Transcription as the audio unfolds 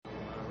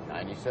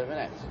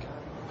97X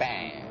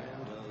Band,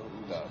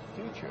 the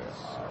future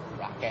of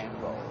rock and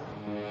roll.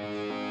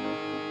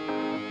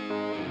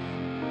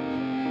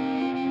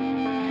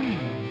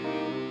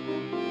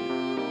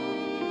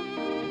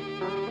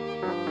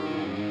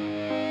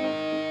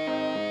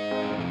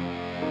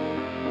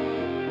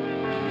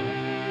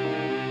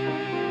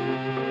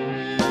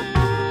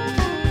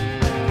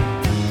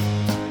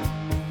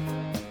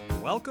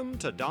 Welcome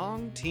to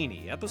Dong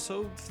Teeny,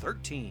 episode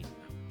 13.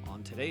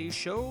 On today's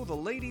show, the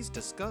ladies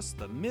discuss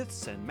the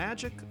myths and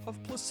magic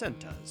of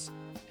placentas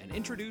and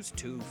introduce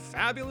two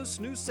fabulous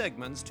new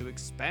segments to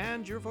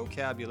expand your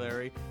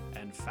vocabulary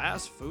and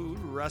fast food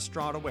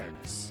restaurant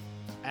awareness.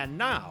 And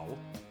now,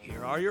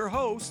 here are your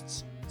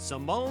hosts,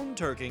 Simone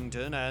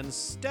Turkington and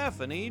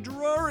Stephanie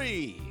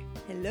Drury.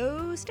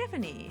 Hello,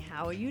 Stephanie.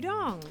 How are you,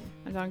 Dong?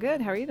 I'm doing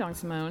good. How are you doing,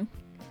 Simone?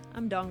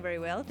 I'm Dong very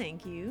well,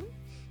 thank you.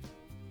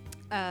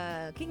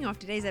 Kicking off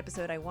today's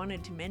episode, I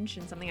wanted to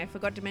mention something I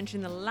forgot to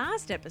mention in the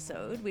last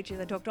episode, which is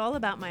I talked all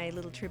about my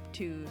little trip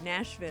to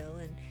Nashville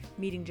and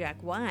meeting Jack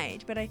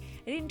White, but I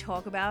didn't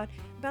talk about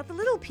the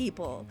little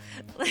people.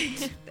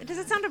 Does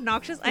it sound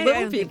obnoxious? I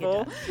don't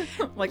people. Think it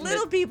does. Like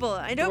little people.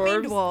 I don't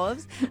mean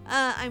dwarves?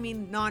 I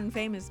mean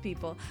non-famous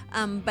people.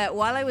 But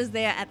while I was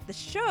there at the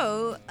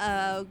show,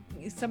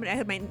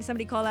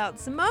 somebody called out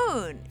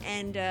Simone,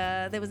 and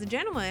there was a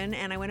gentleman,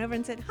 and I went over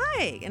and said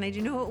hi, and I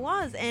didn't know who it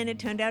was, and it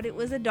turned out it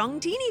was a Dong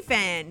Teeny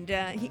fan.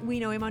 We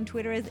know him on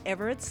Twitter as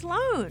Everett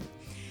Sloan.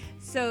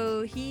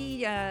 So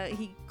he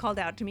called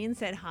out to me and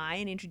said hi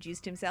and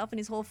introduced himself and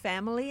his whole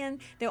family, and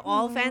they're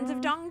all fans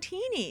of Dong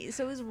Teeny.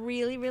 So it was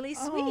really, really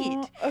sweet.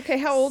 Okay,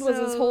 how old was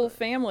his whole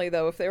family,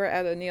 though, if they were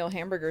at a Neil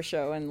Hamburger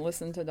show and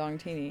listened to Dong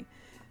Teeny?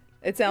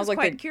 It sounds like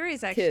quite the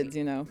curious, actually. kids,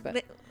 you know.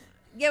 But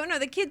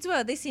the kids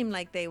they seemed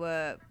like they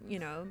were,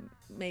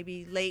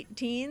 maybe late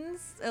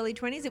teens, early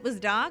 20s. It was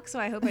dark, so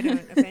I hope I don't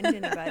offend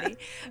anybody.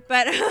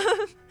 But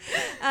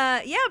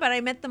but I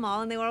met them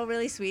all, and they were all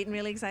really sweet and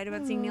really excited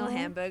about seeing Neil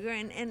Hamburger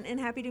and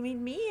happy to meet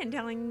me and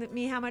telling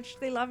me how much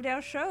they loved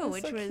our show,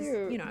 That's which so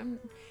was, cute. I'm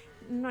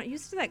not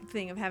used to that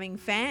thing of having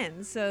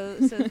fans. So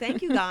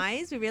thank you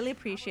guys. We really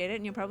appreciate it,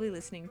 and you're probably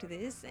listening to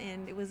this,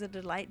 and it was a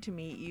delight to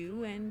meet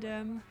you,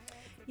 and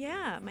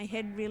my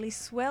head really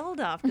swelled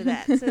after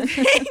that. So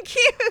thank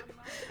you.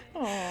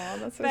 Aw,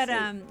 that's so But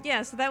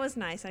sweet. so that was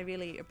nice. I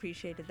really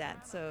appreciated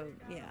that. So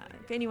yeah,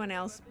 if anyone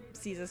else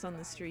sees us on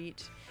the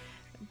street,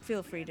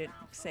 feel free to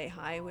say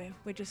hi.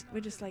 We're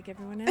just like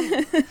everyone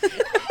else.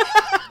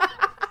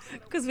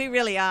 Because we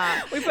really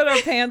are. We put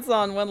our pants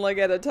on one leg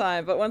at a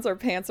time, but once our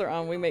pants are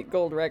on, we make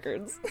gold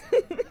records.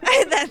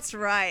 That's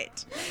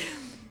right.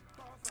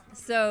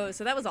 So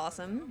that was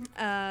awesome.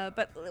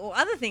 But the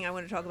other thing I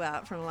want to talk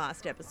about from the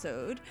last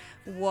episode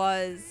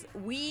was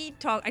I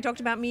talked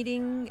about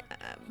meeting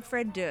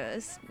Fred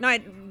Durst. No, I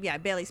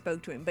barely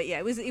spoke to him. But yeah,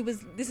 it was.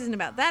 This isn't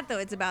about that though.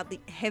 It's about the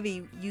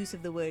heavy use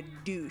of the word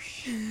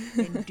douche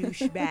and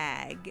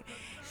douchebag.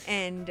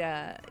 And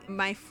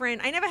my friend,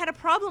 I never had a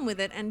problem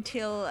with it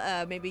until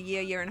maybe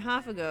a year and a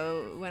half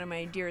ago. One of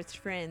my dearest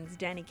friends,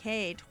 Danny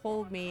Kaye,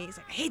 told me, he's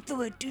like, I hate the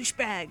word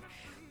douchebag.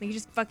 Like, he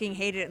just fucking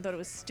hated it and thought it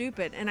was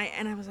stupid. And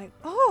I was like,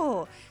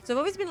 oh. So I've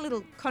always been a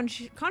little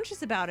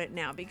conscious about it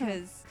now,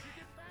 because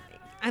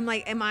I'm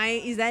like,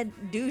 is that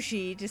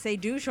douchey to say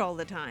douche all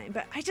the time?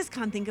 But I just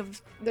can't think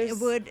of a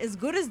word as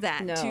good as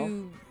that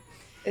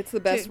It's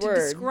the best to word.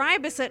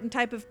 describe a certain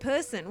type of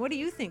person. What do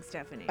you think,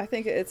 Stephanie? I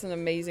think it's an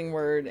amazing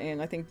word,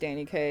 and I think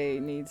Danny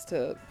Kaye needs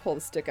to pull the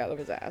stick out of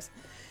his ass.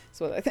 That's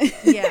what I think.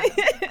 Yeah.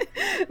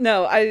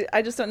 No,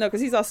 I just don't know,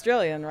 because he's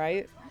Australian,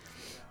 right?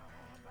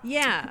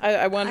 Yeah.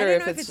 I wonder I don't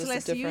know if it's just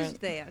less different.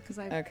 used there, because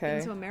I've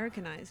been so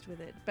Americanized with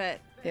it.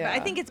 But Yeah. I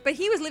think but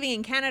he was living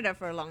in Canada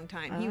for a long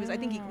time. I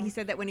think he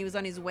said that when he was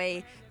on his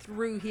way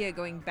through here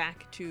going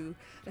back to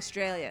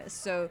Australia.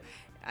 So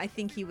I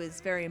think he was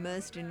very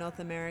immersed in North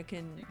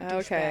American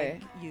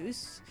douchebag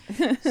use.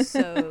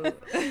 So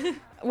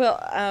Well,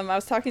 I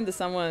was talking to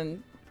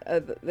someone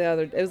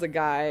it was a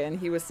guy,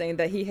 and he was saying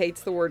that he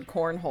hates the word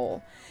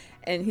cornhole.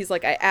 And he's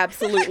like, I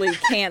absolutely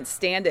can't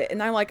stand it.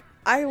 And I'm like,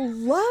 I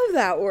love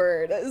that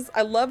word.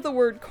 I love the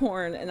word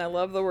corn, and I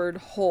love the word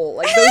hole.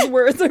 Like, those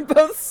words are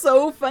both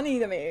so funny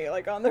to me,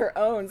 like, on their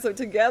own. So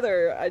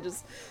together, I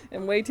just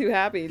am way too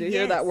happy to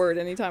hear that word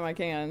anytime I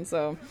can.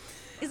 So,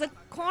 is a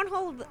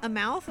cornhole a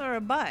mouth or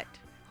a butt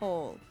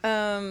hole?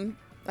 I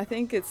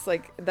think it's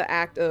like the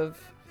act of,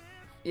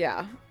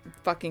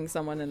 fucking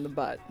someone in the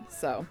butt.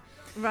 So.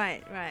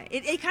 Right.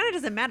 It kind of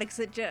doesn't matter, because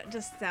it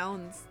just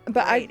sounds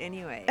but great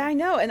anyway. I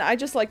know, and I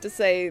just like to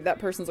say that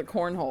person's a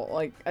cornhole.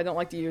 Like, I don't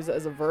like to use it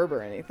as a verb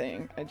or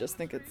anything. I just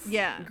think it's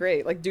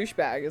great. Like,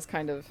 douchebag is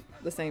kind of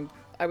the same.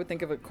 I would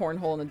think of a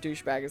cornhole and a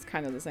douchebag as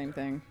kind of the same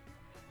thing.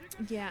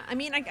 Yeah, I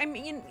mean,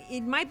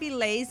 it might be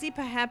lazy.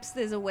 Perhaps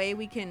there's a way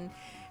we can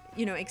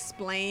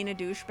explain a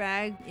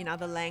douchebag in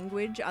other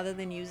language other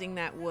than using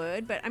that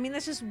word. But I mean,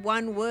 that's just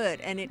one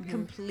word, and it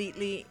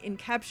completely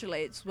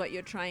encapsulates what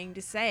you're trying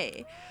to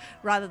say,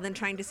 rather than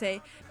trying to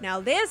say,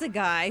 now there's a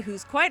guy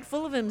who's quite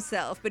full of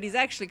himself, but he's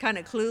actually kind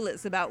of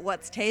clueless about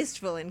what's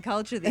tasteful in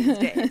culture these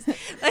days.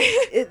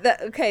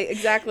 Okay,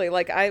 exactly.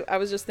 Like I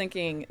was just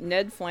thinking,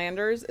 Ned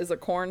Flanders is a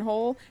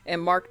cornhole,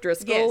 and Mark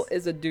Driscoll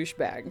is a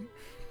douchebag.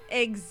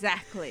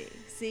 Exactly.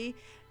 See?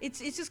 It's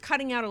just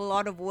cutting out a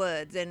lot of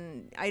words,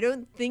 and I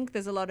don't think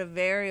there's a lot of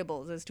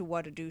variables as to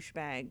what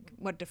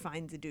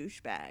defines a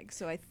douchebag.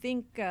 So I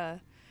think,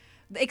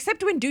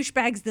 except when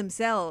douchebags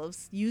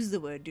themselves use the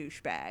word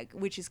douchebag,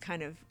 which is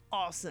kind of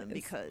awesome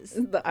because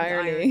the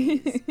irony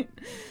is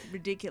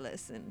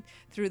ridiculous and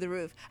through the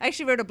roof. I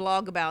actually wrote a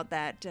blog about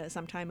that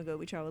some time ago,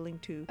 which I will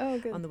link to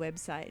on the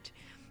website.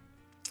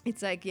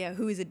 It's like,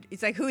 who is a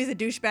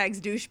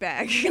douchebag's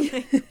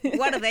douchebag?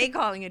 What are they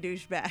calling a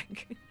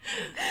douchebag?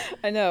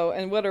 I know,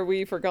 and what are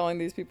we for calling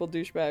these people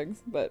douchebags?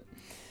 But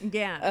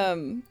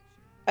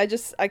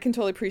I can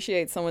totally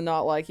appreciate someone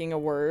not liking a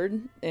word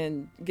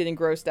and getting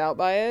grossed out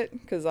by it,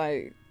 because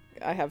I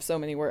have so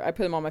many words. I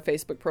put them on my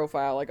Facebook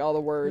profile, like all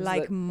the words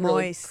like that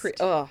moist.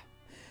 Really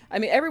I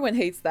mean, everyone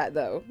hates that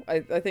though. I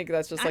think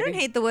that's just like I don't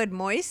hate the word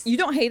moist. You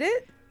don't hate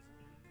it?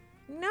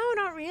 No,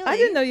 not really. I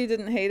didn't know you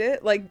didn't hate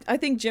it. Like, I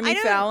think Jimmy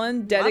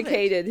Fallon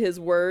dedicated his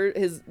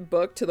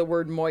book to the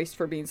word moist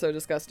for being so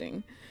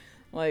disgusting.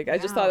 Like, I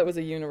just thought it was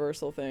a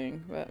universal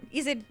thing. But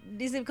is it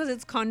because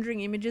it's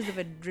conjuring images of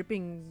a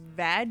dripping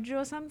vag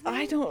or something?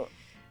 I don't.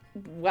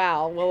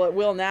 Wow. Well, it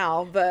will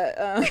now, but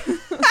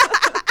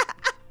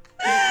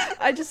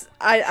I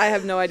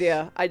have no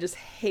idea. I just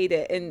hate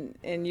it,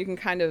 and you can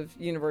kind of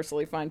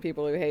universally find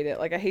people who hate it.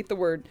 Like, I hate the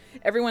word.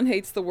 Everyone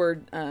hates the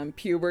word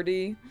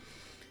puberty.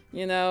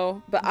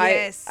 But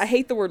yes. I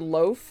hate the word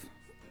loaf.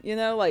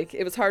 Like,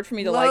 it was hard for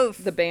me to like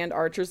the band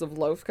Archers of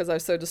Loaf because I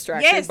was so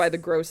distracted by the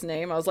gross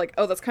name. I was like,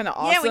 oh, that's kind of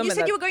awesome. Yeah, when you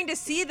said you were going to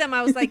see them,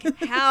 I was like,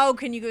 how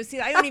can you go see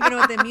them? I don't even know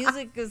what their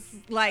music is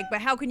like,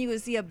 but how can you go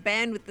see a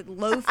band with the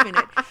loaf in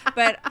it?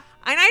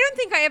 And I don't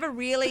think I ever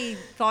really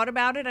thought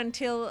about it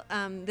until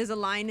there's a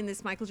line in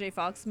this Michael J.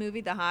 Fox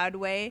movie, The Hard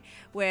Way,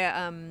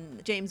 where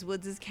James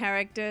Woods'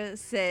 character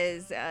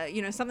says,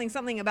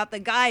 something about the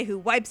guy who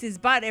wipes his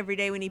butt every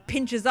day when he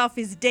pinches off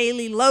his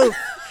daily loaf.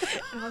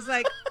 And I was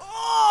like,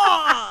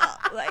 oh!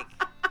 Like,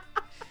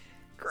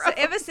 so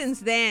ever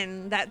since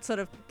then, that sort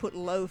of put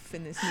loaf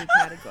in this new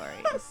category.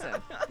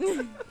 So.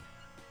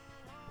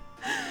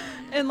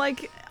 And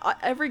like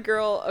every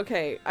girl,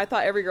 I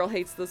thought every girl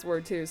hates this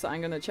word too, so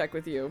I'm gonna check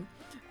with you.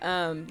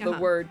 The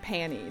word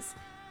panties.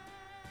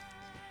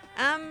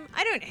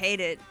 I don't hate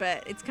it,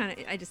 but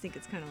I just think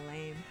it's kind of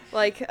lame.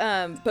 Like,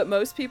 but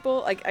most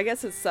people, like, I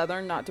guess it's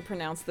Southern not to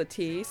pronounce the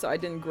T, so I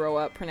didn't grow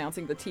up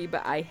pronouncing the T,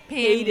 but I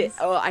hate it.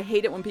 Oh, I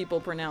hate it when people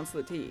pronounce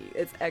the T.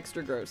 It's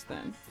extra gross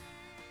then.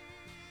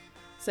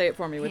 Say it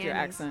for me with your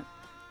accent.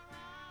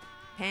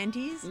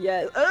 Panties?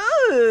 Yes.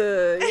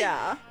 Ugh,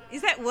 yeah.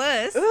 Is that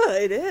worse? Ugh,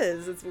 it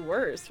is. It's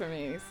worse for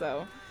me,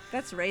 so.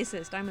 That's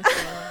racist. I'm a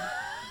Sailor.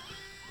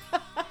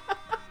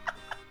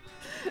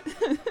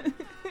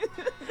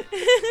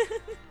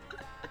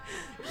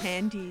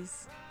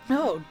 Panties.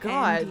 Oh,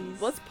 God.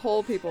 Panties. Let's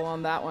poll people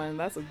on that one.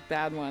 That's a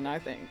bad one, I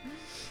think.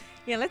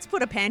 Yeah, let's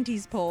put a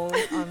panties poll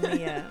on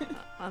the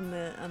on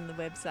the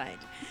website.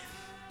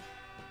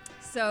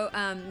 So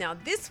now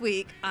this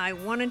week, I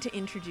wanted to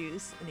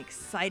introduce an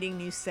exciting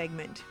new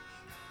segment.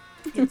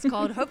 It's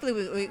called, hopefully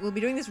we'll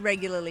be doing this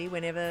regularly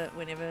whenever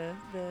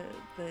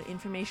the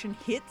information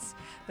hits,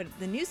 but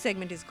the new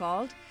segment is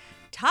called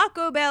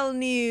Taco Bell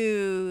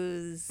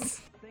News.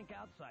 Think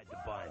outside the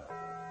bun.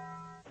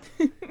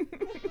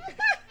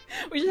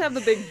 We should have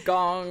the big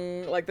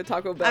gong, like the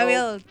Taco Bell. I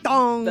will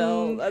dong.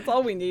 Bell. That's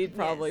all we need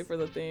probably for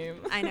the theme.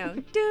 I know.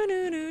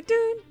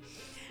 Doo-doo-doo-doo.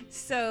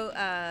 So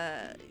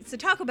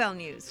Taco Bell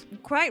news.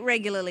 Quite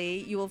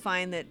regularly, you will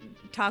find that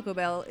Taco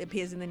Bell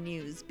appears in the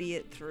news, be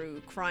it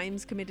through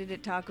crimes committed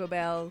at Taco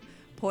Bell,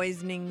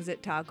 poisonings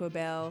at Taco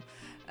Bell,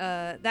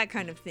 that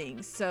kind of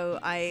thing. So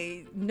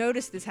I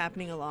noticed this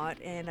happening a lot,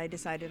 and I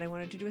decided I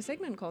wanted to do a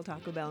segment called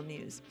Taco Bell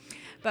News.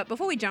 But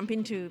before we jump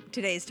into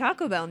today's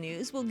Taco Bell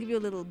news, we'll give you a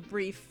little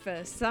brief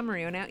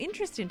summary on our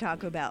interest in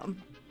Taco Bell.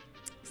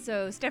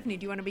 So, Stephanie,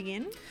 do you want to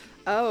begin?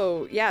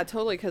 Oh, yeah,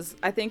 totally, because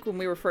I think when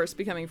we were first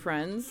becoming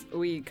friends,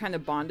 we kind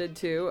of bonded,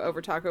 too,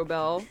 over Taco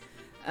Bell.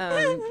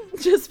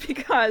 Just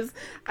because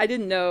I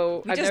didn't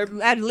know. Our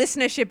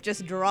listenership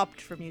just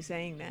dropped from you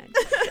saying that.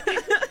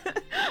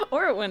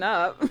 Or it went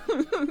up.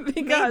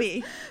 Because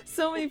maybe.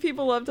 So many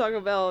people love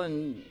Taco Bell,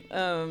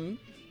 and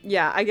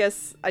yeah, I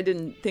guess I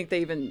didn't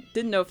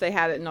know if they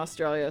had it in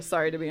Australia.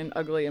 Sorry to be an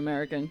ugly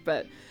American,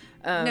 but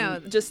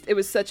no, just it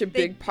was such a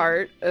big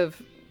part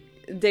of.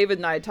 David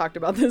and I had talked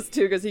about this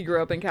too, because he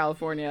grew up in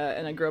California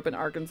and I grew up in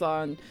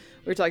Arkansas, and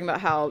we were talking about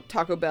how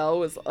Taco Bell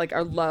was like,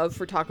 our love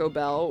for Taco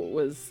Bell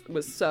was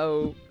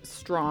so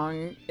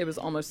strong, it was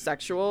almost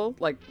sexual,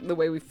 like the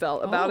way we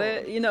felt about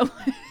it,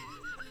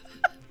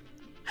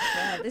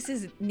 Well, this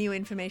is new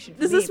information.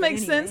 For Does me, this but make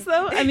anyway. sense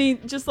though? I mean,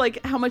 just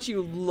like how much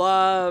you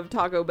love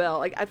Taco Bell.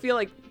 Like I feel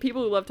like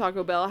people who love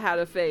Taco Bell had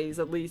a phase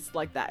at least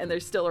like that, and they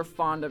still are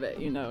fond of it,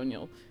 you know. And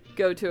you'll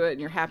go to it,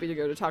 and you're happy to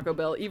go to Taco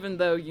Bell, even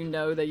though you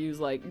know they use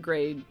like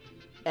grade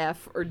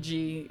F or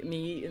G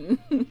meat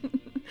and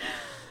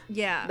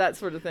Yeah. that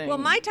sort of thing. Well,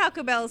 my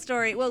Taco Bell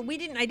story. Well,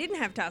 I didn't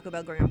have Taco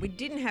Bell growing up. We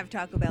didn't have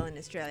Taco Bell in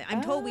Australia.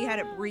 I'm told we had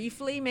it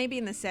briefly, maybe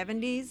in the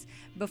 70s,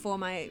 before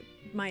my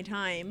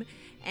time,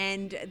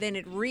 and then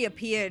it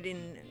reappeared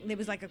in. There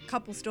was like a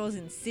couple stores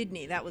in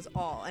Sydney. That was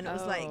all, and it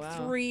was like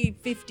wow.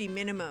 $3.50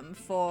 minimum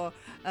for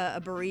a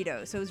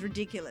burrito. So it was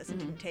ridiculous. It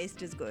didn't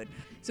taste as good.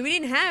 So we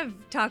didn't have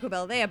Taco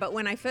Bell there. But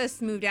when I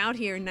first moved out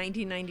here in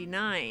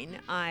 1999,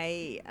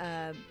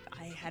 I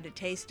had a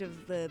taste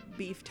of the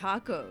beef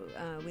taco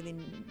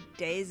within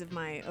days of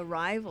my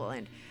arrival,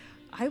 and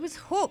I was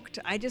hooked.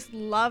 I just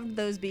loved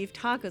those beef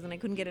tacos, and I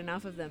couldn't get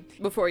enough of them.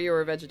 Before you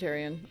were a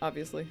vegetarian,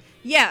 obviously.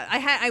 Yeah,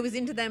 I was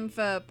into them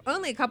for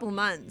only a couple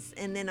months,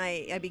 and then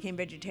I became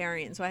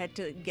vegetarian, so I had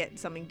to get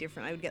something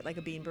different. I would get like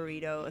a bean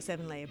burrito, a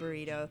 7-layer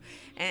burrito,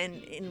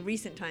 and in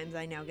recent times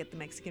I now get the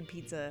Mexican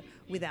pizza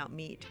without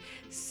meat.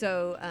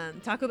 So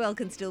Taco Bell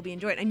can still be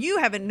enjoyed. And you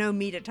have a no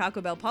meat at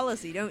Taco Bell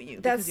policy, don't you?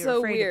 That's Because you're so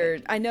afraid of it.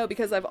 weird. I know,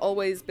 because I've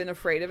always been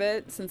afraid of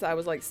it since I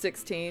was like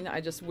 16.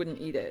 I just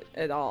wouldn't eat it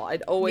at all.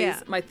 I'd always,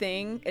 Yeah. my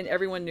thing, and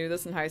everyone knew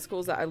this in high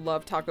school, is that I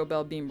love Taco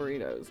Bell bean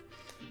burritos.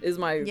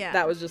 Yeah.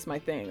 That was just my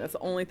thing. That's the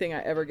only thing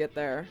I ever get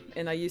there.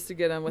 And I used to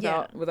get them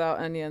without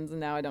onions, and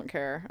now I don't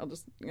care.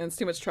 It's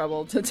too much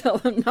trouble to tell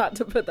them not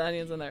to put the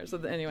onions in there. So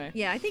anyway.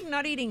 Yeah, I think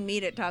not eating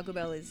meat at Taco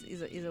Bell is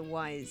a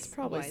wise,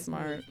 probably wise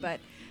smart. move. But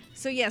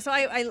so yeah, so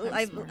I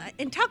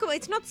and Taco Bell,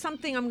 it's not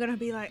something I'm gonna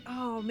be like,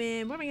 oh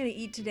man, what am I gonna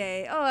eat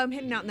today? Oh, I'm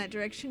heading out in that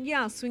direction.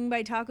 Yeah, I'll swing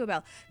by Taco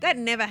Bell. That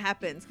never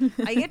happens.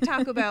 I get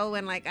Taco Bell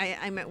when like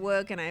I'm at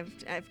work and I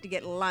have to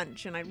get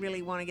lunch, and I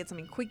really want to get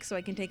something quick so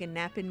I can take a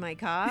nap in my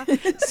car.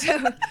 So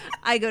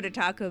I go to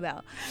Taco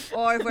Bell.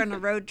 Or if we're on a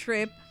road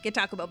trip, get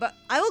Taco Bell. But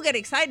I will get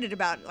excited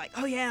about like,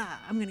 oh yeah,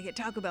 I'm gonna get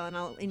Taco Bell, and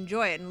I'll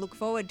enjoy it and look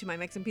forward to my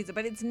Mexican pizza.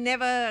 But it's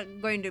never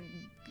going to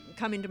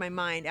come into my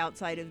mind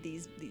outside of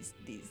these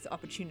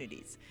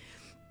opportunities.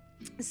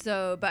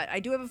 So, but I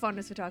do have a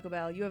fondness for Taco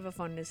Bell. You have a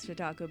fondness for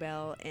Taco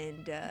Bell,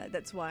 and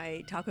that's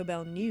why Taco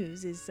Bell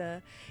news is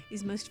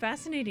most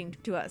fascinating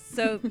to us.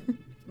 So,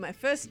 my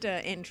first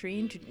entry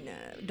into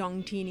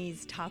Dong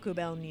Tini's Taco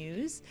Bell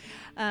news.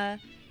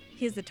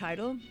 Here's the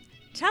title: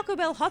 Taco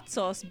Bell hot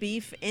sauce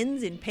beef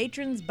ends in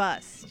patron's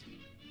bust.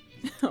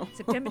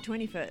 September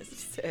 21st.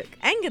 Sick.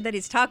 Angered that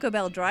his Taco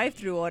Bell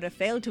drive-thru order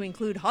failed to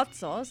include hot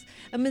sauce,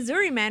 a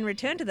Missouri man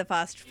returned to the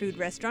fast food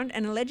restaurant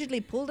and allegedly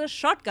pulled a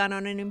shotgun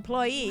on an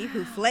employee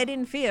who fled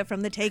in fear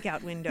from the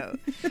takeout window.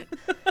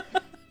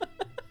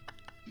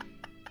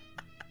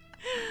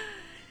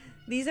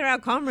 These are our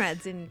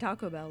comrades in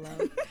Taco Bell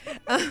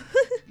love.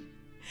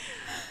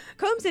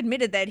 Combs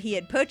admitted that he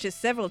had purchased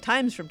several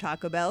times from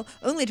Taco Bell,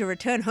 only to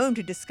return home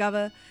to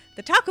discover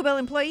the Taco Bell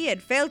employee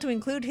had failed to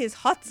include his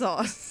hot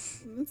sauce.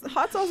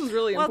 Hot sauce is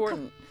really Well,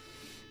 important.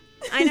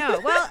 I know.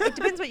 Well, it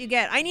depends what you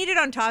get. I need it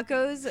on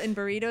tacos and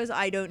burritos.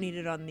 I don't need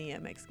it on the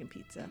Mexican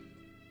pizza.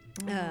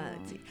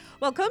 Let's see.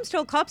 Well, Combs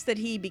told cops that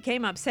he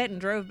became upset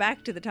and drove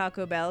back to the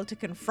Taco Bell to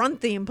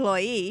confront the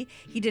employee.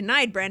 He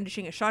denied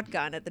brandishing a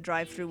shotgun at the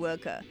drive-thru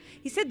worker.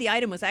 He said the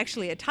item was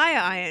actually a tire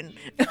iron,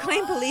 a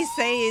claim police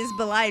say is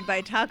belied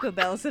by Taco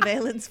Bell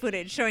surveillance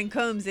footage showing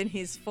Combs in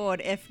his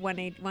Ford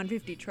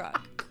F-150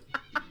 truck.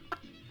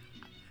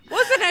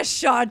 Wasn't a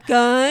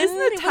shotgun. Isn't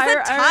a It was tire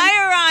a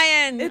tire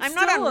iron. It's I'm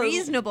not still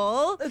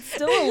unreasonable. It's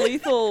still a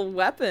lethal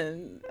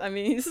weapon. I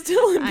mean, he's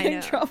still in I big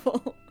know.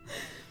 trouble.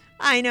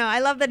 I know. I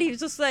love that he was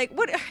just like,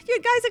 "What?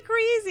 You guys are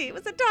crazy. It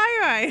was a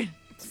tire iron."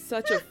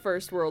 Such a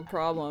first world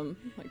problem,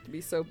 like to be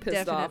so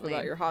pissed off Definitely.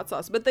 about your hot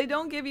sauce. But they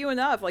don't give you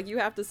enough. Like you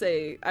have to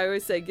say, I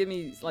always say, give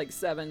me like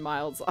 7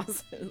 mild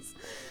sauces.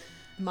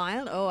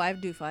 Mild? Oh, I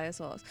do fire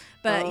sauce.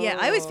 But yeah,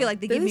 I always feel like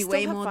they Do give they me still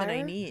way have more than I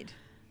fire? need.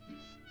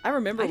 I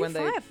remember I do when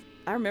they. fire.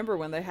 I remember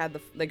when they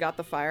got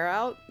the fire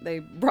out. They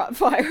brought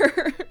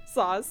fire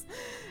sauce,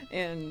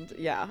 and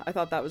yeah, I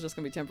thought that was just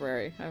gonna be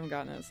temporary. I haven't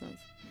gotten it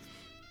since.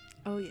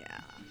 Oh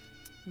yeah,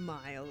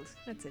 mild.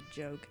 That's a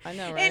joke. I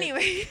know, right?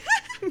 Anyway.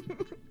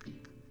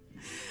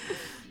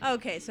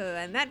 Okay, so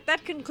and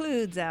that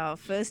concludes our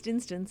first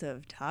instance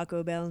of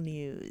Taco Bell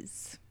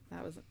news.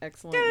 That was an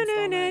excellent. Dun,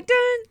 dun, dun,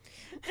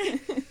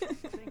 installment. dun.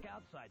 Think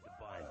outside the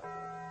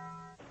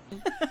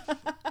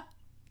bun.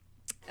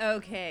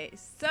 Okay,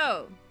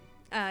 so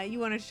you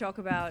wanted to talk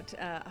about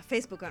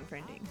Facebook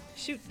unfriending.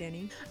 Shoot,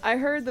 Denny. I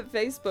heard that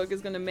Facebook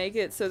is going to make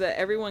it so that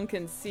everyone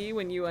can see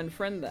when you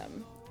unfriend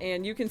them,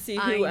 and you can see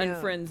who I know.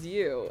 unfriends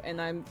you.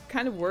 And I'm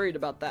kind of worried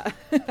about that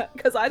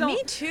because I don't.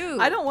 Me too.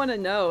 I don't want to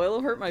know.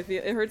 It'll hurt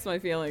it hurts my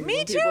feelings. Me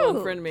when people too.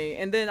 unfriend me,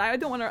 and then I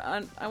don't want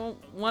to. I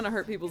won't want to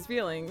hurt people's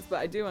feelings, but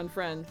I do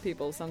unfriend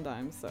people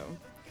sometimes. So.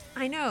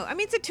 I know. I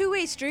mean, it's a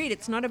two-way street.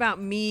 It's not about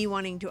me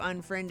wanting to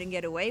unfriend and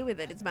get away with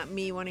it. It's about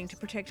me wanting to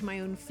protect my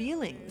own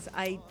feelings.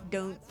 I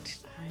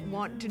don't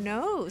want to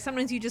know.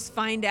 Sometimes you just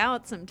find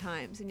out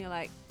sometimes, and you're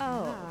like,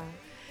 oh. Yeah.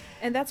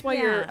 And that's why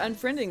you're Yeah.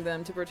 unfriending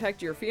them, to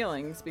protect your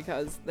feelings,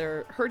 because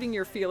they're hurting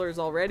your feelers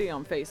already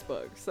on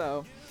Facebook.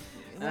 So,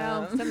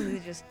 Well, sometimes they're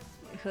just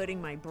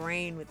hurting my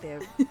brain with their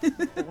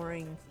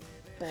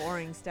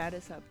boring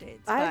status updates.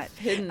 I've But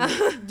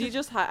hidden. Do you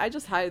just I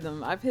just hide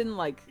them. I've hidden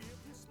like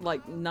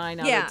 9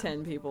 out Yeah. of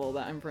 10 people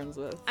that I'm friends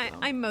with. So.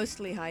 I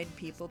mostly hide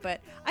people, but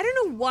I don't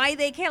know why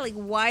they care. Like,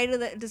 why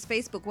does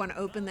Facebook want to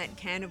open that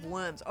can of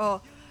worms?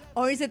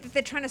 Or is it that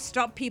they're trying to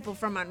stop people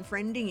from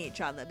unfriending each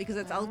other? Because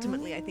that's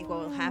ultimately, I think, what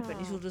will happen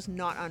is you'll just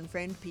not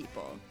unfriend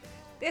people.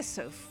 They're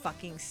so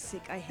fucking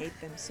sick. I hate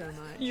them so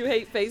much. You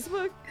hate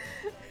Facebook?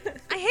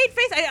 I hate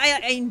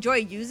I enjoy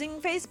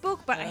using Facebook,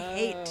 but I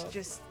hate Oh.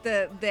 just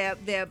the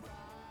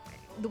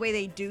way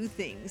they do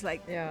things.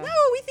 Like, Yeah. no,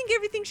 we think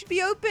everything should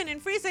be open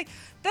and free. It's like,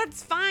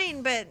 that's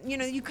fine, but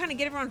you kind of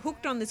get everyone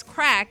hooked on this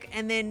crack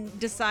and then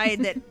decide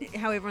that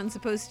how everyone's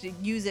supposed to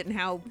use it and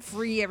how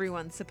free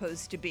everyone's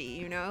supposed to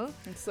be.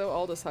 It's so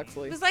Aldous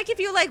Huxley. It was like if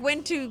you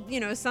went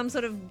to some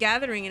sort of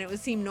gathering and it would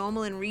seem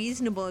normal and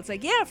reasonable. It's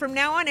like, yeah, from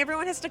now on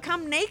everyone has to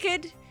come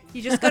naked.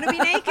 You just got to be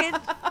naked.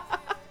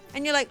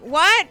 And you're like,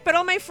 what? But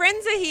all my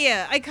friends are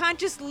here. I can't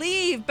just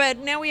leave. But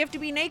now we have to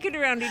be naked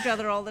around each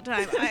other all the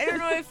time. I don't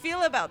know how I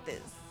feel about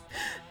this.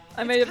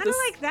 I made up Kind of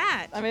this. like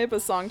that. I made up a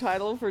song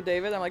title for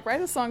David. I'm like,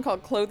 write a song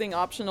called "Clothing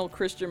Optional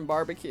Christian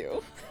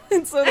Barbecue,"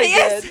 and so they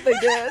Yes. did. They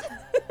did.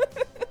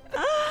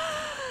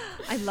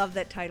 I love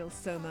that title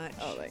so much.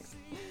 Oh, thanks.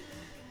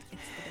 It's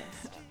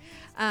the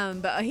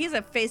best. But here's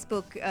a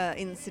Facebook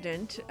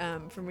incident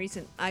from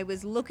recent. I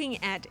was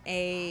looking at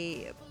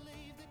the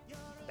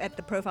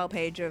profile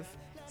page of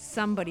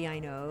somebody I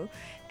know,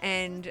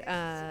 and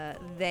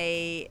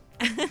they,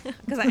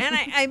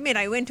 I admit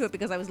I went to it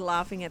because I was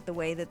laughing at the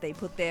way that they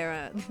put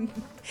their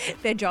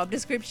their job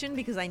description,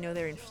 because I know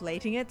they're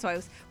inflating it. So I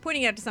was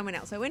pointing it out to someone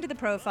else. I went to the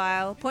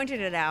profile, pointed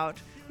it out,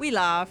 we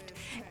laughed,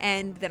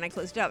 and then I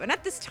closed it up. And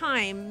at this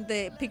time,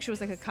 the picture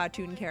was like a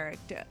cartoon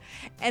character,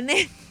 and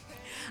then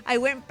I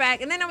went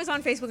back, and then I was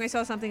on Facebook and I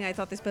saw something I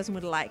thought this person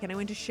would like, and I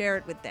went to share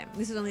it with them.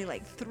 This is only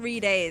like 3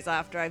 days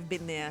after I've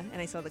been there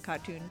and I saw the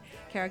cartoon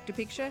character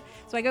picture.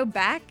 So I go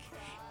back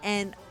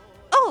and,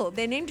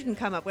 their name didn't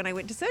come up when I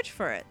went to search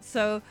for it.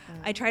 So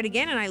I tried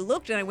again and I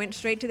looked and I went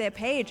straight to their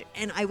page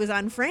and I was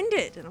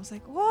unfriended. And I was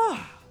like, whoa.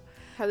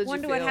 How did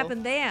Wonder you feel? what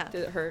happened there.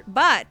 Did it hurt?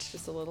 But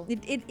Just a little?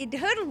 It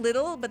hurt a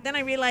little, but then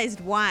I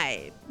realized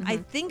why. I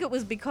think it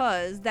was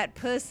because that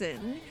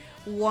person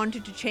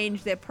wanted to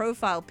change their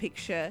profile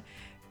picture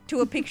to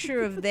a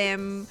picture of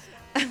them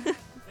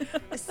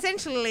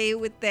essentially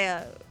with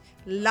their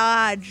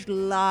large,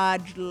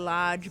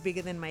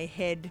 bigger than my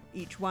head,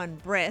 each one,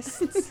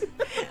 breasts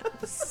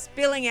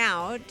spilling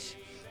out.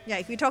 Yeah,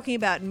 if you're talking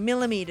about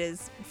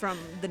millimeters from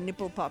the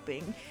nipple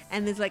popping,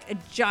 and there's like a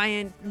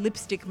giant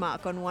lipstick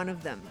mark on one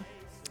of them.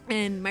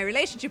 And my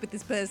relationship with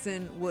this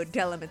person would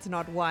tell him it's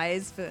not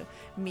wise for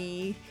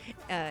me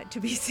to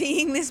be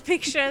seeing this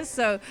picture.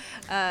 So,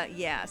 so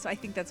I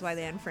think that's why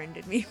they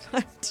unfriended me.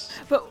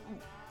 But,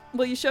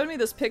 well, you showed me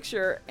this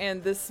picture,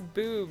 and this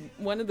boob,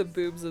 one of the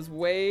boobs is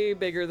way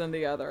bigger than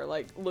the other.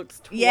 Like, looks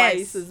twice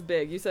Yes. as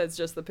big. You said it's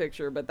just the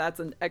picture, but that's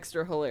an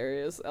extra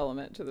hilarious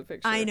element to the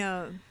picture. I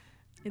know.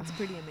 It's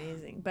pretty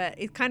amazing. But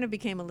it kind of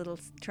became a little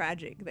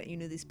tragic that,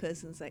 this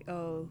person's like,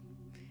 oh,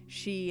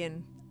 she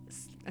and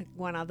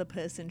one other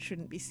person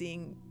shouldn't be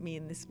seeing me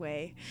in this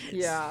way.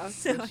 Yeah.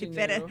 So I she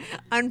better knew.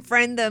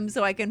 unfriend them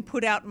so I can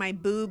put out my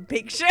boob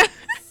picture.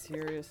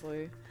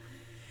 Seriously.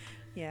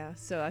 Yeah,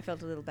 so I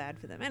felt a little bad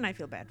for them, and I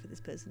feel bad for this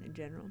person in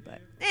general. But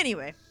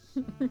anyway,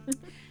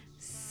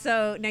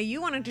 so now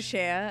you wanted to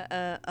share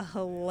a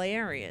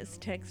hilarious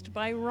text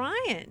by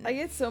Ryan. I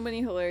get so many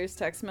hilarious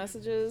text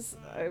messages.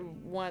 I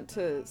want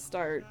to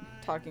start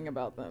talking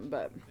about them,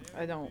 but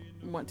I don't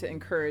want to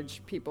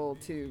encourage people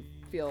to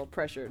feel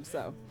pressured.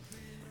 So,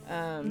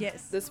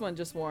 Yes. This one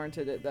just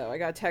warranted it, though. I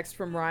got a text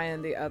from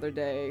Ryan the other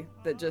day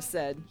that just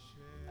said,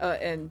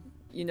 and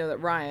you know that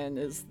Ryan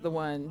is the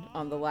one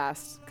on the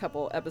last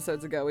couple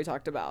episodes ago we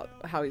talked about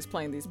how he's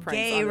playing these pranks.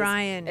 Gay on his-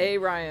 Ryan. A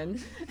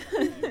Ryan.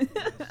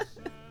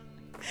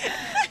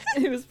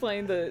 He was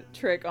playing the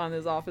trick on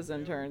his office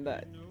intern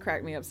that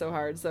cracked me up so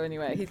hard. So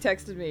anyway, he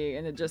texted me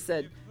and it just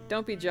said,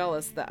 "Don't be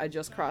jealous that I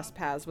just crossed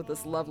paths with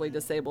this lovely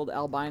disabled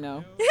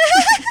albino."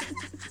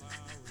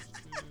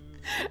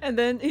 And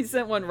then he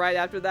sent one right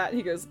after that, and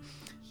he goes,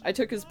 "I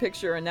took his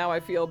picture and now I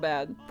feel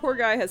bad. Poor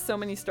guy has so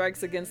many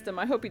strikes against him.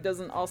 I hope he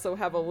doesn't also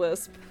have a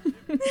lisp."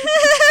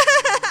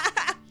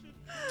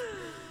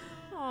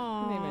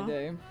 Aw. Made my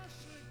day.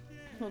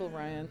 Little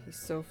Ryan. He's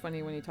so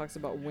funny when he talks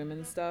about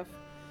women stuff.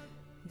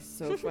 He's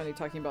so funny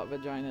talking about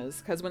vaginas.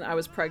 Because when I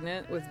was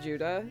pregnant with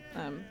Judah,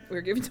 we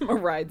were giving him a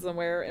ride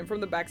somewhere, and from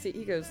the backseat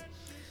he goes,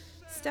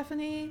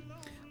 "Stephanie,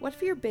 what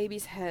if your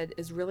baby's head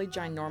is really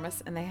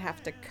ginormous and they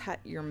have to cut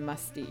your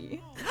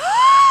musty?"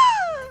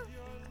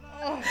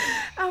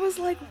 I was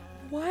like,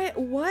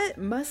 What?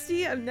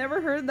 Musty? I've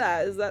never heard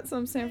that. Is that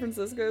some San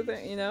Francisco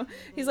thing, you know?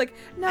 He's like,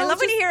 no. I love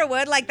when you hear a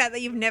word like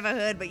that you've never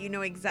heard, but you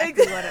know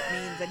exactly what it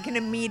means and can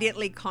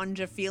immediately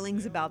conjure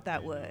feelings about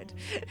that word.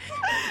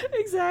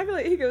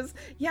 Exactly. He goes,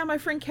 yeah, my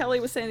friend Kelly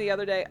was saying the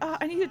other day, oh,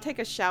 I need to take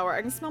a shower.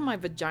 I can smell my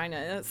vagina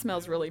and it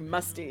smells really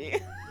musty.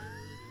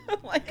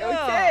 I'm like,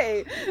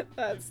 okay.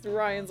 That's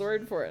Ryan's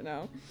word for it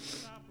now.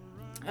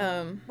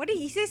 What did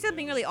he say?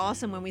 Something really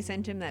awesome when we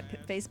sent him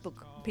that Facebook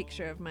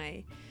picture of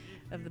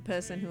the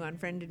person who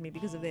unfriended me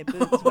because of their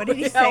boobs. What did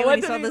he say when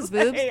he saw those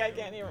boobs? I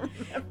can't even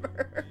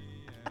remember.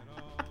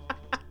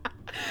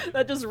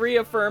 That just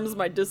reaffirms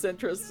my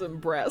disinterest in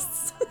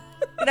breasts.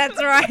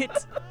 That's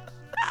right.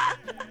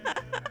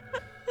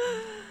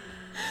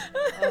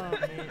 Oh,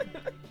 man.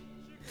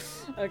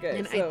 Okay,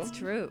 And so it's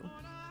true.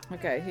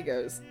 okay, he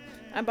goes,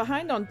 I'm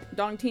behind on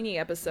Dongtini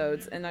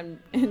episodes, and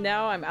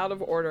now I'm out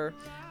of order.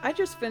 I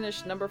just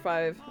finished number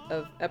 5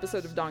 of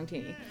episode of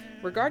Dongtini.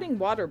 Regarding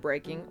water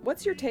breaking,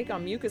 what's your take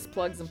on mucus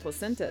plugs and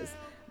placentas?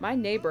 My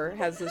neighbor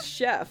has a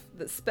chef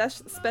that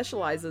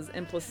specializes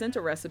in placenta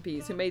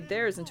recipes who made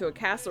theirs into a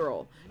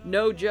casserole.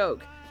 No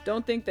joke.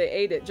 Don't think they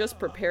ate it, just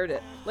prepared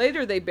it.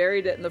 Later they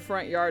buried it in the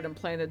front yard and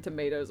planted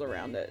tomatoes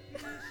around it.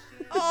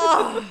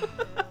 Oh.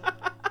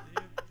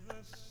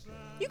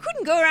 You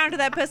couldn't go around to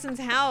that person's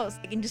house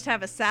and just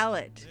have a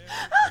salad.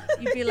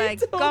 You'd be like,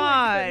 totally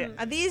God, couldn't.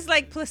 are these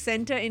like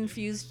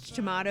placenta-infused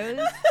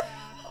tomatoes?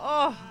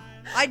 Oh,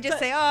 I'd just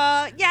say,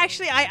 yeah,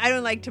 actually, I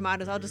don't like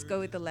tomatoes. I'll just go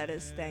with the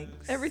lettuce,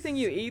 thanks. Everything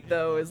you eat,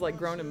 though, is like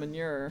grown in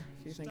manure,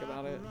 if you think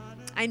about it.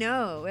 I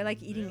know. We're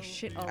like eating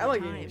shit all I the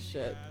like time. eating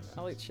shit.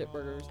 I like shit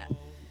burgers.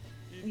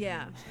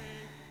 Yeah.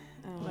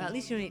 Well, at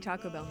least you don't eat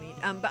Taco Bell meat.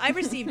 But I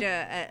received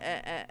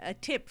a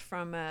tip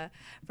from a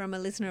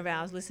listener of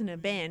ours, listener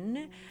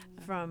Ben,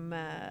 from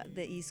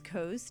the East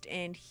Coast,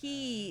 and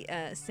he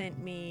sent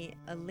me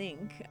a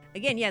link.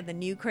 Again, yeah, the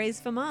new craze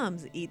for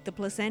moms: eat the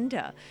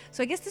placenta.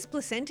 So I guess this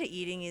placenta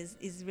eating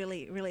is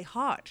really, really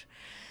hot.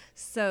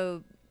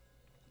 So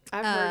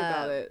I've heard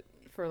about it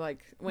for like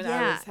when I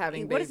yeah, was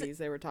having what is babies,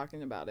 they were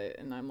talking about it,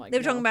 and I'm like, they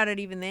were talking no, about it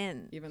even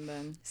then. even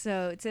then.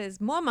 So it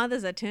says more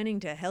mothers are turning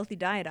to a healthy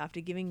diet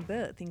after giving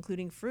birth,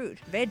 including fruit,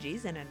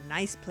 veggies, and a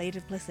nice plate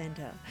of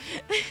placenta.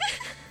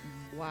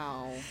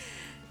 Wow.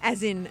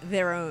 As in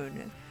their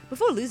own.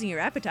 Before losing your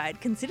appetite,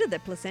 consider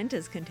that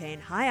placentas contain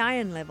high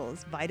iron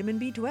levels, vitamin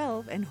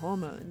B12, and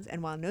hormones.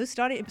 And while no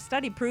study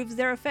proves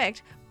their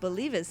effect,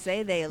 believers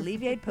say they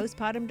alleviate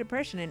postpartum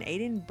depression and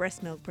aid in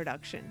breast milk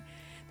production.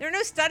 There are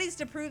no studies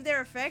to prove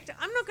their effect.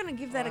 I'm not going to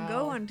give that a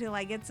go until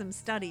I get some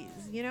studies,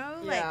 you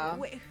know? Yeah.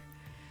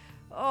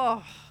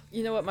 Oh.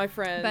 You know what, my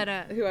friend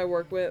who I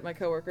work with, my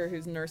coworker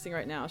who's nursing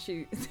right now,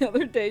 she the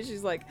other day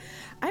she's like,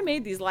 I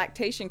made these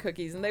lactation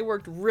cookies and they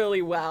worked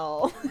really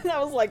well. And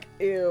I was like,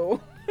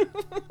 ew.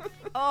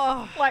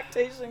 Oh.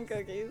 Lactation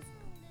cookies.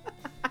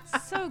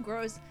 So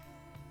gross.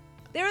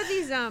 There are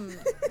these there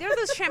are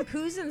those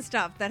shampoos and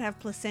stuff that have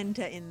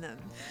placenta in them.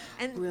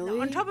 And Really?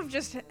 on top of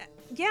just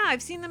yeah,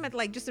 I've seen them at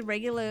like just the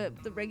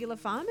regular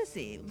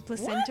pharmacy.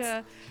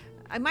 Placenta.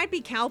 I might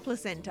be cow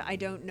placenta, I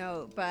don't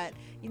know, but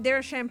there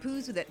are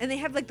shampoos with it, and they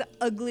have like the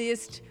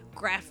ugliest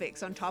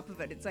graphics on top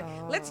of it. It's like,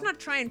 let's not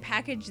try and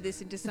package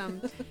this into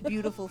some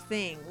beautiful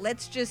thing.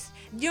 Let's just,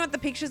 you know what the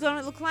pictures on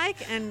it look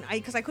like? And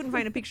because I couldn't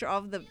find a picture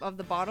of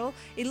the bottle,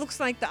 it looks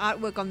like the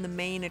artwork on the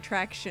main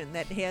attraction,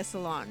 that hair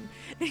salon.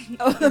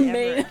 Oh, the in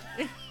main.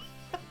 Everett.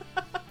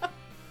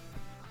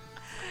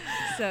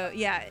 So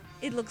yeah,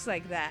 it looks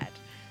like that.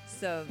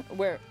 So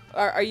Where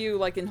are you,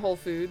 like in Whole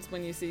Foods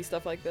when you see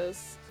stuff like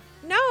this?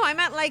 no, I'm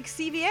at like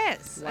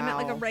CVS. I'm at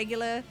like a Wow.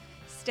 regular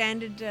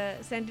standard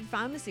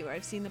pharmacy where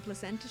I've seen the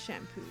placenta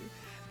shampoo.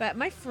 But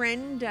my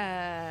friend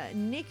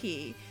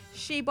Nikki,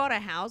 she bought a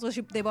house. Well,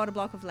 they bought a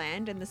block of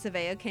land, and the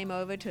surveyor came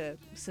over to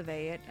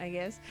survey it, I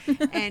guess.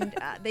 And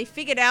they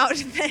figured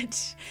out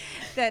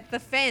that the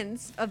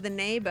fence of the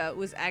neighbor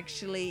was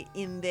actually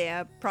in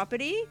their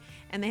property,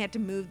 and they had to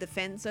move the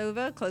fence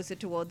over closer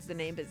towards the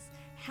neighbor's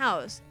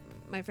house.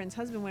 My friend's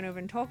husband went over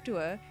and talked to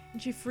her,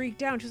 and she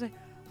freaked out. She was like,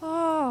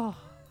 "Oh."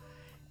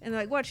 And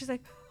like, what? She's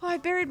like, oh, I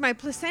buried my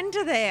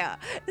placenta there.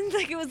 And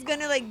like, it was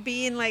gonna like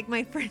be in like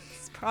my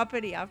friend's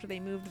property after they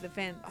moved the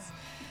fence.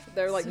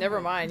 They're like, So, never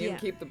mind, you yeah.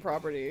 can keep the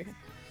property.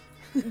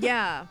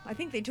 Yeah, I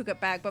think they took it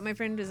back, but my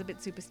friend was a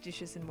bit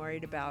superstitious and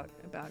worried about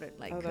it,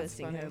 like Oh, that's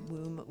cursing her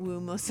funny.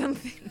 womb or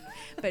something.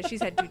 But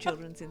she's had 2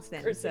 children since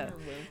then, Cursing so her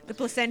womb. the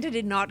placenta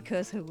did not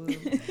curse her womb.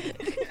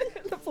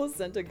 The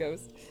placenta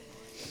ghost.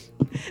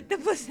 The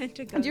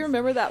placenta goes. Do you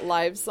remember that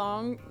live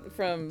song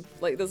from,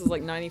 like, this is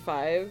like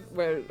 95,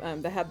 where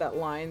they had that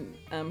line,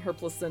 her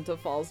placenta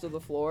falls to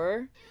the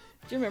floor?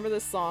 Do you remember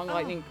this song,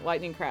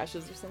 Lightning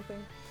Crashes or something?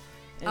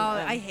 And,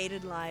 I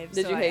hated live,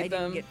 did so you hate I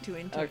them? didn't get too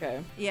into it.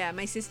 Okay. Yeah,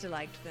 my sister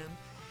liked them,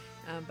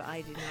 but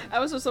I did not. I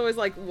was just always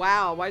like,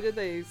 wow, why did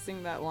they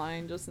sing that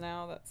line just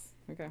now? That's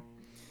okay.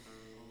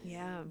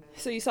 Yeah.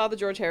 So you saw the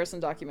George Harrison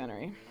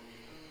documentary.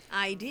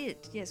 I did.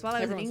 Yes, while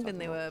I was in Everyone's England,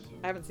 talking there were about it.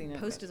 I haven't seen it.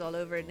 posters all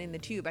over it in the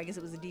tube. I guess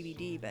it was a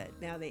DVD, but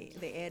now they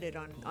aired it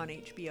on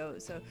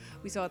HBO. So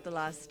we saw it the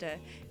last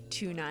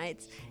 2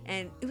 nights,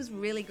 and it was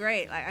really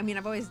great. I mean,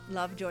 I've always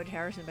loved George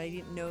Harrison, but I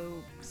didn't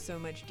know so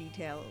much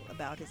detail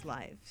about his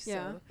life. So,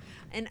 Yeah.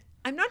 and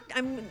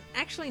I'm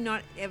actually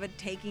not ever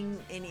taking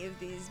any of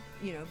these,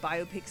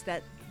 biopics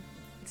that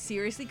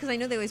seriously, because I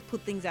know they always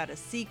put things out of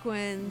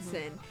sequence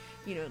and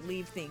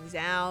leave things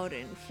out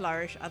and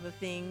flourish other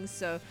things.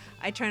 So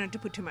I try not to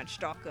put too much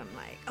stock on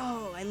like,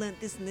 oh, I learned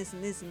this and this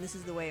and this and this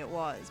is the way it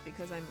was,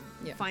 because I'm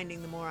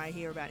finding the more I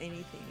hear about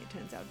anything, it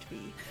turns out to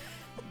be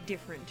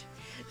different.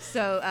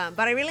 So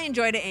but I really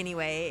enjoyed it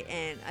anyway,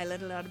 and I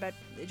learned a lot about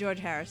George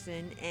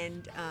Harrison,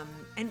 and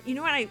you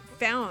know what I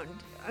found?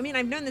 I mean,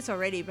 I've known this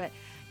already, but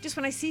just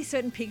when I see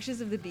certain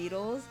pictures of the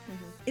Beatles,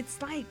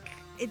 it's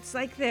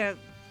like they're,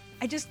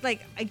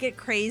 I get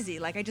crazy.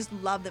 Like, I just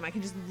love them. I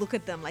can just look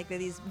at them like they're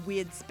these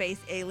weird space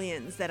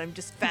aliens that I'm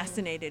just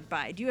fascinated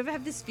by. Do you ever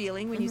have this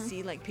feeling when you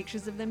see like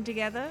pictures of them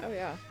together? Oh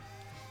yeah.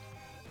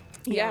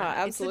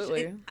 Yeah, it's such-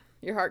 absolutely.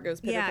 Your heart goes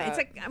pitter-pat. Yeah, it's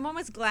like I'm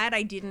almost glad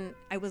I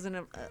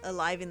wasn't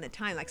alive in the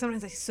time. Like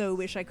sometimes I so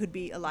wish I could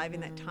be alive in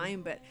that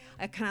time, but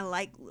I kind of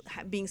like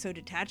being so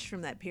detached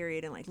from that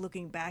period and like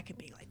looking back and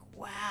being like,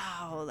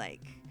 wow,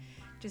 like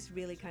just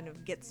really kind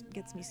of gets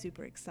me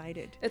super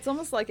excited. It's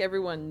almost like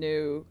everyone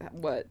knew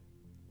what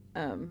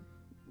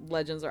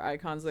legends or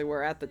icons they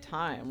were at the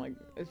time. Like,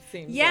 it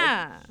seems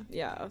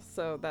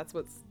so that's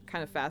what's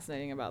kind of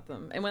fascinating about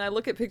them. And when I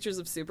look at pictures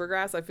of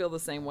Supergrass, I feel the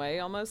same way,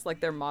 almost like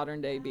they're modern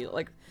day Beatles.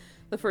 Like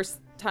the first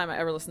time I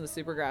ever listened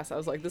to Supergrass, I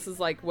was like, this is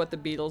like what the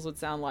Beatles would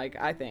sound like,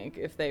 I think,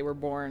 if they were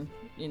born,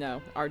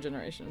 our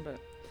generation. But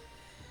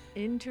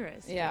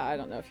interesting. yeah, I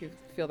don't know if you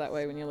feel that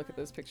way when you look at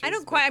those pictures. I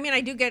don't quite. I mean,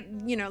 I do get,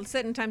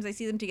 certain times I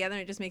see them together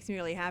and it just makes me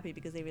really happy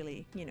because they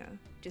really,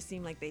 just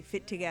seem like they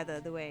fit together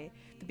the way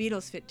the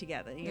Beatles fit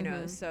together,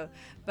 So,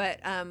 but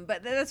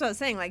that's what I was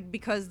saying. Like,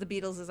 because the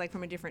Beatles is like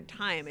from a different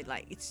time,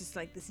 it's just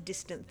like this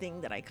distant thing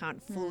that I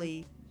can't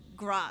fully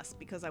grasp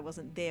because I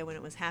wasn't there when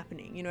it was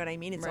happening. You know what I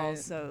mean? It's all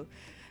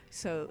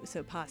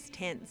so past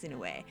tense in a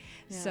way.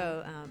 Yeah.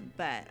 So,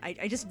 but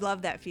I just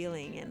love that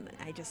feeling, and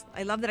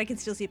I love that I can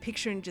still see a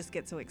picture and just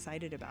get so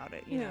excited about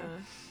it. You know.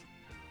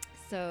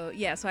 So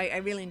I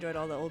really enjoyed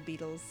all the old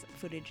Beatles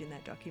footage in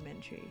that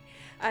documentary.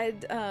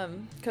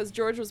 Because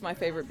George was my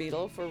favorite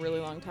Beatle for a really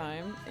long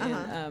time,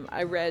 and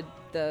I read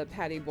the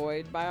Pattie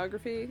Boyd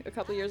biography a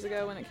couple years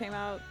ago when it came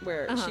out,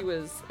 where she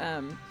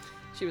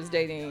was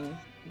dating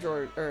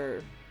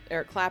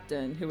Eric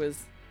Clapton, who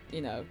was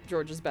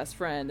George's best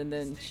friend, and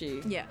then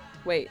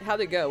wait, how'd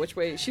it go? Which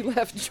way? She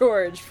left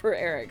George for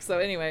Eric. So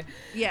anyway,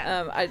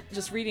 I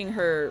just reading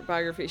her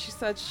biography,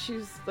 she's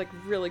like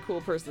a really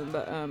cool person,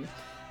 but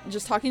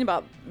just talking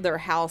about their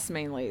house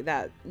mainly,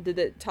 did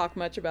it talk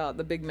much about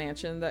the big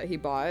mansion that he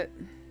bought?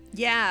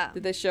 Yeah.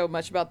 Did they show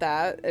much about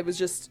that? It was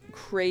just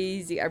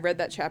crazy. I read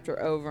that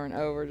chapter over and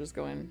over, just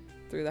going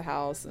through the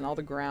house and all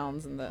the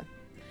grounds and the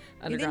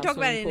underground. You didn't talk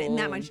about it in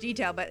that pool much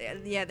detail, but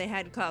they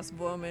had Klaus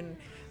Vormann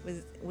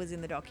was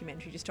in the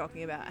documentary just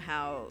talking about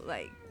how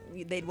like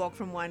they'd walk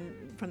from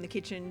the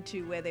kitchen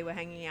to where they were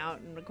hanging out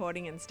and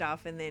recording and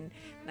stuff, and then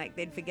like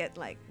they'd forget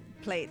like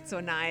plates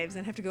or knives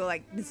and have to go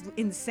like this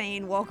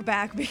insane walk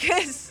back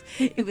because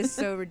it was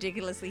so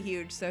ridiculously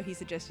huge. So he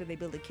suggested they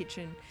build a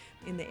kitchen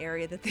in the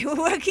area that they were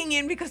working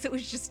in because it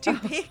was just too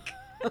big.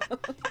 Oh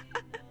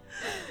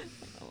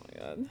my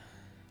god.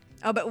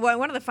 Oh, but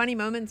one of the funny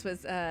moments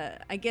was,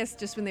 I guess,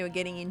 just when they were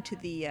getting into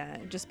the,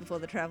 just before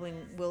the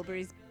Traveling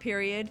Wilburys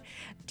period,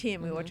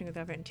 Tim, we were watching with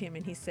our friend Tim,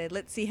 and he said,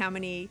 let's see how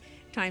many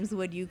times the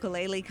word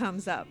ukulele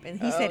comes up.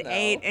 And he said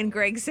 8, and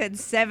Greg said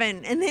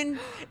 7. And then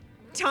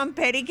Tom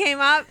Petty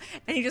came up,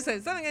 and he just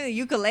said something about the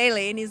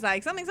ukulele, and he's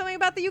like, something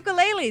about the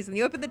ukuleles. And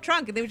he opened the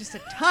trunk, and there were just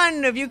a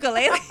ton of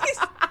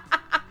ukuleles.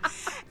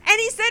 And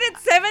he said it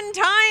 7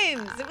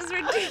 times. It was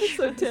ridiculous.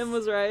 So Tim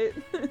was right.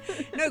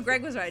 No,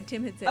 Greg was right.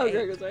 Tim had said 8.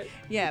 Greg was right.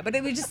 Yeah, but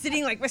it was just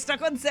sitting like, we're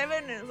stuck on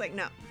 7. And it was like,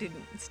 no,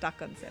 didn't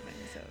stuck on 7.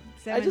 So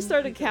 7. I just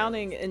started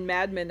counting in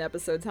Mad Men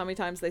episodes how many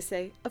times they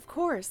say, of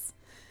course.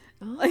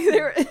 Oh. Like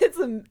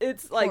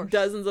it's like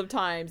dozens of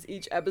times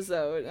each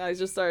episode. And I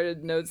just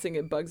started noticing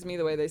it bugs me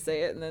the way they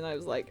say it. And then I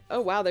was like, oh,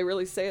 wow, they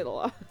really say it a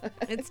lot.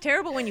 It's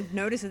terrible when you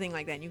notice a thing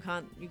like that and you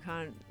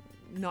can't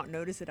not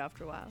notice it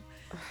after a while.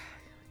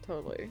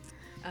 Totally.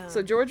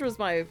 So George was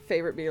my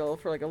favorite Beatle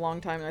for like a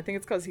long time, and I think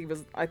it's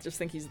because I just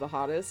think he's the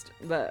hottest.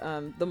 But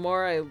the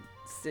more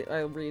I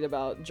read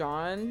about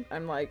John,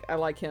 I'm like, I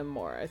like him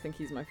more. I think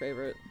he's my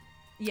favorite.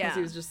 Yeah. Because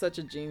he was just such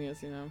a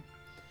genius,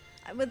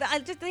 But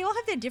they all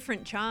have their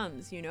different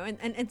charms,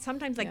 and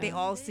sometimes like they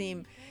all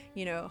seem,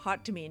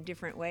 hot to me in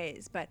different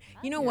ways. But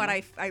what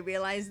I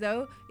realize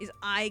though is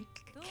I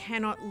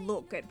cannot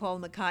look at Paul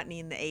McCartney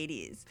in the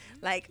 80s.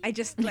 Like I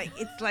just like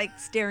it's like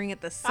staring at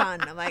the sun.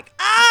 I'm like,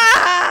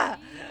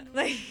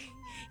 like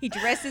He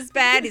dresses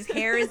bad. His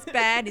hair is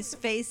bad. His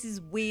face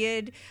is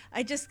weird.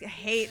 I just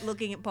hate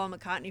looking at Paul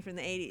McCartney from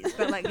the 80s.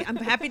 But like, I'm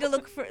happy to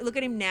look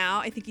at him now.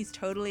 I think he's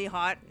totally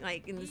hot,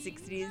 like in the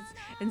 60s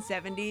and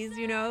 70s,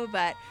 you know.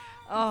 But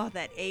oh,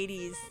 that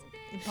 80s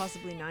and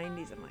possibly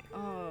 90s. I'm like,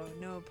 oh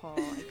no, Paul,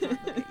 I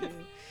can't look at you.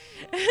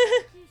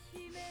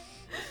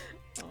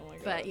 Oh my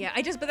God. But yeah,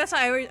 but that's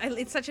why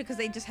it's such a, because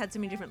they just had so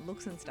many different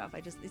looks and stuff.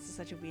 It's just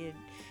such a weird,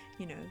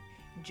 you know,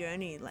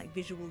 journey, like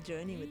visual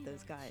journey with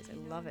those guys. I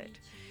love it.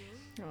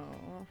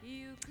 Oh.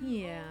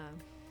 Yeah.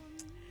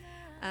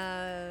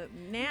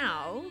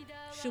 Now,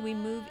 should we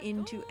move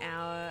into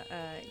our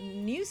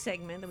new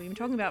segment that we've been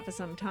talking about for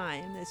some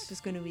time? That's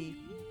just going to be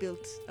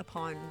built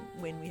upon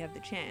when we have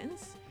the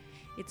chance.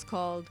 It's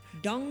called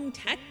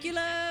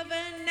Dongtacular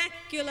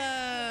Vernacular.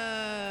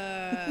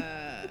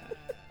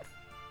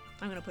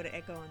 I'm going to put an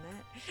echo on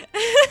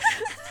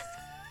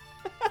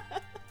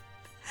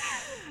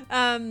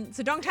that.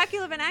 So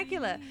Dongtacular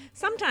Vernacular.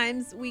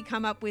 Sometimes we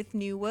come up with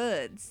new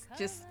words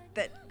just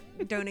that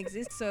don't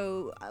exist.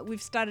 So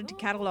we've started to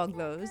catalog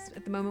those.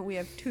 At the moment we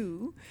have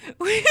 2.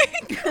 We've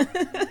been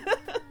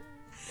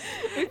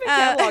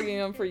cataloging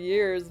them for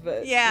years,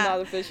 but yeah.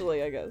 not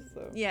officially, I guess.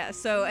 So. Yeah,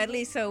 so at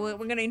least we're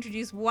going to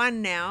introduce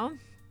one now.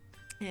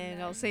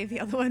 And I'll save the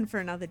other one for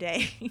another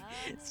day.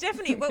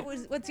 Stephanie,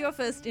 what's your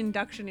first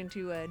induction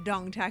into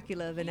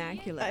Dongtacular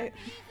Vernacular?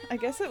 I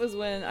guess it was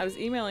when I was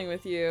emailing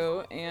with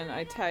you and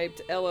I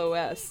typed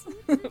LOS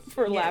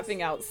for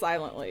laughing out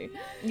silently.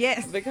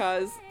 Yes.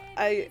 Because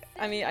I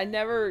mean, I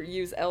never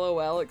use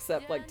LOL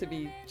except like to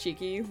be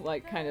cheeky,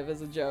 like kind of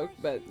as a joke,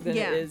 but then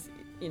it is,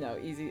 you know,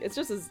 easy. It's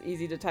just as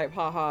easy to type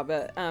haha,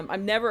 but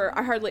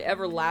I hardly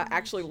ever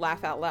actually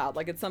laugh out loud.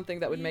 Like it's something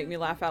that would make me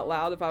laugh out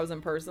loud if I was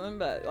in person,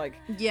 but like,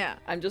 yeah,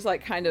 I'm just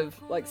like kind of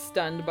like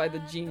stunned by the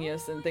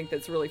genius and think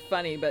that's really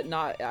funny, but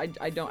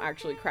I don't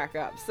actually crack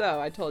up. So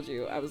I told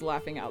you I was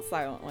laughing out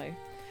silently.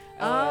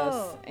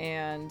 LOS.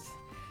 And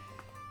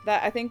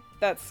that, I think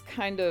that's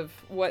kind of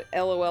what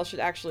LOL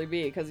should actually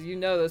be, because you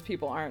know those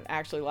people aren't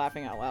actually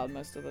laughing out loud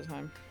most of the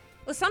time.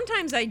 Well,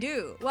 sometimes I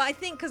do. Well, I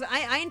think because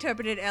I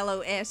interpreted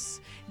LOS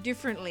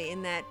differently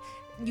in that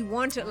you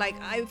want to, like,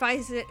 if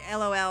I said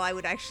LOL, I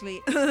would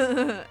actually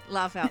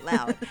laugh out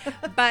loud.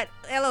 But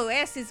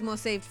LOS is more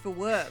saved for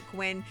work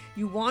when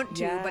you want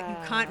to, but you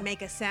can't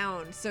make a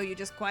sound, so you're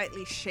just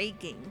quietly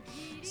shaking.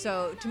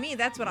 So to me,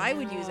 that's what I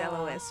would use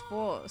LOS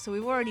for. So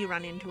we've already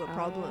run into a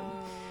problem.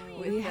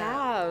 We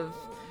have.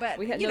 But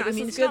we had, you know, this I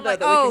mean, is it's good not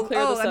though, like, that we can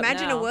clear this up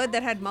imagine now. a word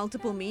that had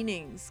multiple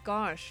meanings.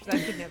 Gosh,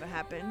 that could never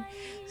happen.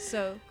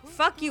 So,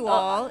 fuck you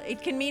all.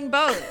 It can mean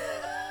both.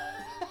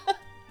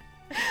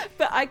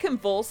 But I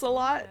convulse a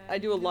lot. I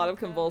do a lot of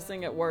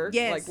convulsing at work.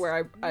 Yes. Like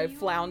where I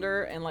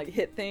flounder and like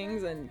hit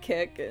things and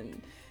kick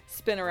and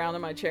spin around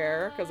in my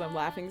chair because I'm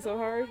laughing so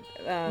hard.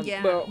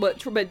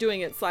 But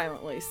doing it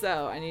silently.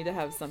 So I need to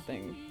have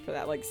something for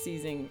that, like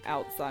seizing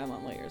out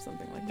silently or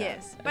something like that.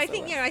 Yes, but I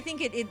think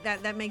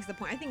that makes the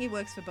point. I think it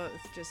works for both.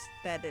 Just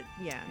that it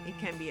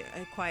can be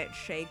a quiet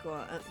shake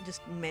or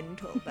just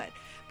mental.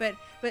 But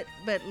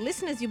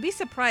listeners, you'll be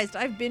surprised.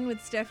 I've been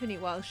with Stephanie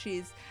while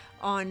she's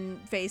on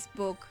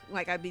Facebook.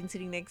 Like I've been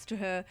sitting next to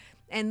her.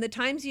 And the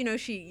times, you know,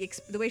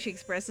 the way she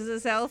expresses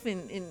herself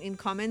in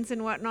comments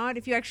and whatnot,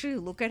 if you actually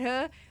look at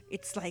her,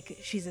 it's like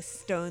she's a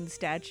stone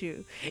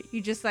statue.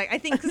 You just like, I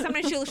think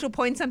sometimes she'll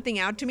point something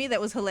out to me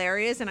that was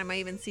hilarious, and I might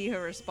even see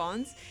her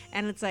response,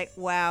 and it's like,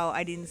 wow,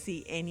 I didn't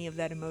see any of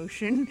that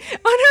emotion on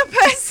her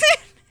person.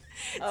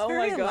 Oh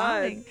my God.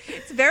 Alarming.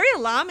 It's very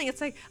alarming.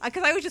 It's like,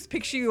 because I would just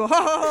picture you,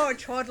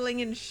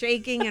 chortling and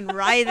shaking and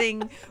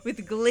writhing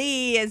with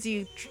glee as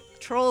you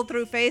troll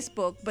through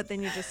Facebook, but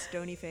then you're just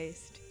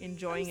stony-faced.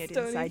 Enjoying it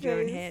inside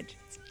your own head.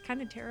 It's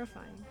kind of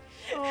terrifying.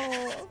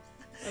 Oh,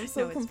 I'm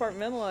so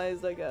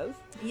compartmentalized, I guess.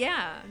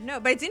 Yeah, no,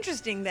 but it's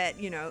interesting that,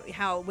 you know,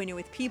 how when you're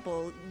with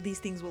people, these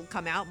things will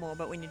come out more,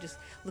 but when you're just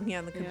looking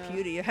on the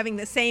computer, you're having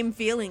the same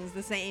feelings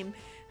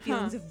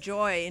of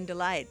joy and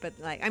delight, but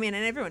like, I mean,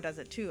 and everyone does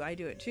it too. I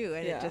do it too,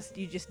 and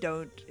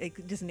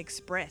it doesn't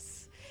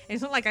express. And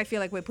it's not like I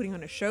feel like we're putting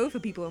on a show for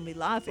people when we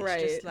laugh.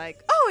 It's just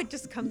like, it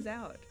just comes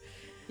out.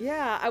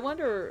 Yeah, I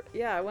wonder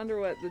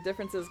what the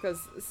difference is,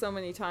 because so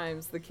many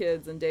times the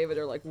kids and David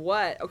are like,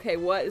 what? Okay,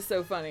 what is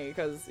so funny?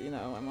 Because, you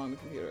know, I'm on the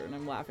computer and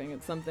I'm laughing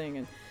at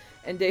something,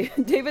 and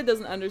David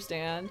doesn't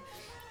understand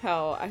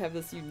how I have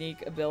this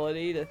unique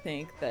ability to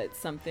think that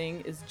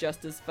something is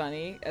just as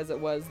funny as it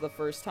was the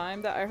first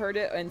time that I heard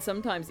it, and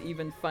sometimes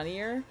even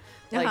funnier,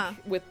 like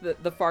with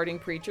the farting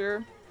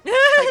preacher.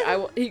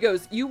 Like he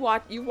goes, you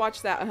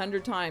watch that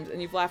 100 times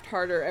and you've laughed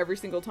harder every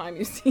single time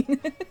you've seen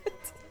it.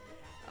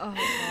 Oh,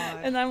 God.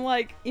 And I'm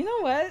like, you know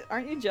what?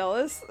 Aren't you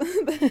jealous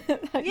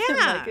that I can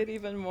like it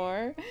even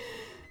more?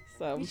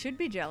 So you should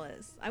be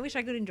jealous. I wish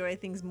I could enjoy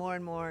things more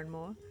and more and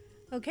more.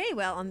 Okay,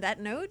 well, on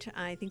that note,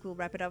 I think we'll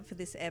wrap it up for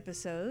this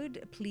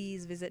episode.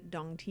 Please visit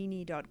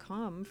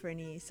dongtini.com for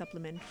any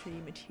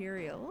supplementary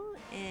material,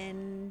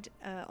 and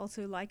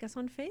also like us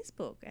on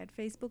Facebook at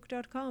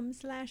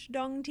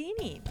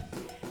facebook.com/dongtini.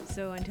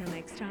 So until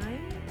next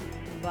time,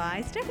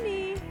 bye,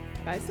 Stephanie.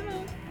 Bye,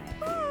 Simone.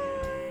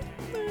 Bye.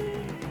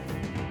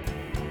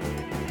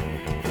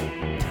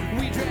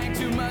 We drank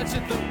too much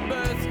at the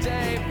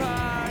birthday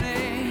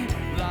party,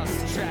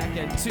 lost track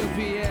at 2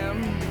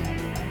 p.m.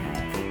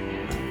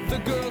 The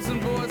girls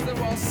and boys, they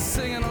were all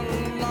singing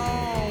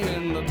along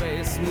in the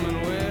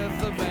basement with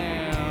the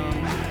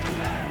band.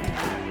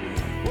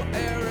 Well,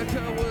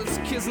 Erica was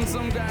kissing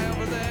some guy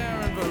over there,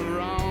 and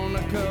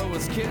Veronica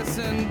was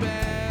kissing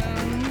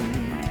Ben.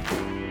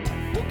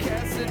 Well,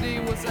 Cassidy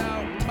was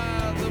out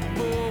by the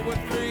pool with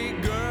 3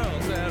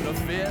 girls and a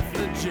 5th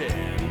of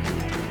gin.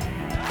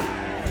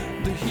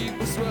 The heat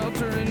was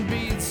sweltering,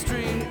 beads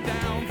streamed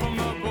down from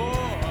the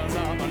pores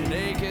of her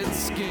naked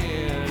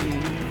skin.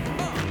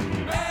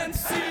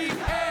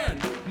 NCN,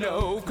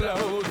 no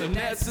clothing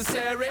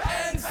necessary.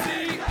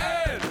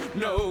 NCN,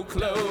 no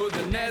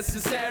clothing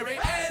necessary.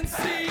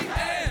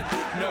 NCN,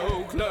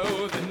 no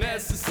clothing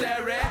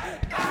necessary.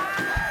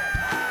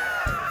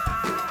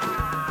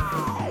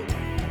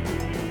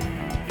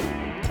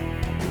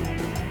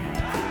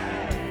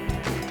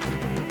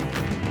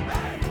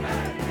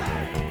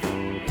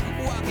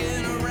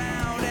 Walking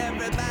around,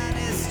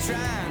 everybody's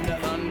trying to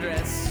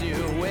undress you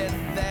with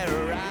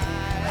their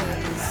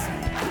eyes.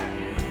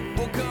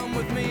 Well, come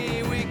with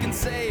me, we can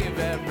save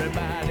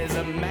everybody's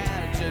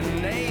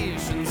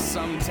imagination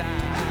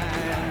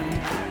sometime.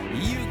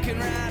 You can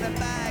ride a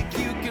bike,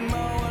 you can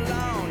mow a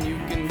lawn, you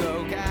can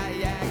go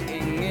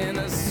kayaking in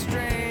a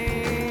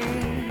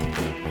stream.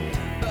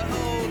 The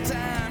whole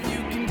time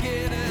you can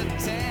get a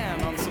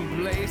tan on some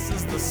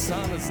places the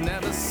sun has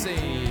never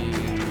seen.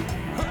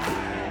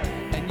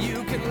 And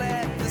you can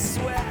let the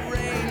sweat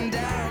rain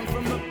down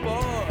from the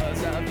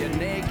pores of your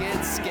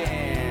naked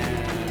skin.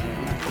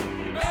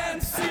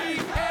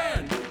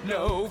 NCN,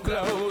 no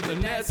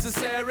clothing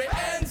necessary.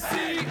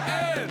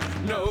 NCN,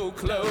 no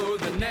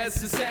clothing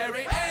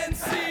necessary.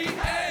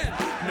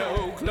 NCN,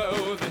 no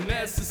clothing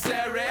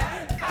necessary.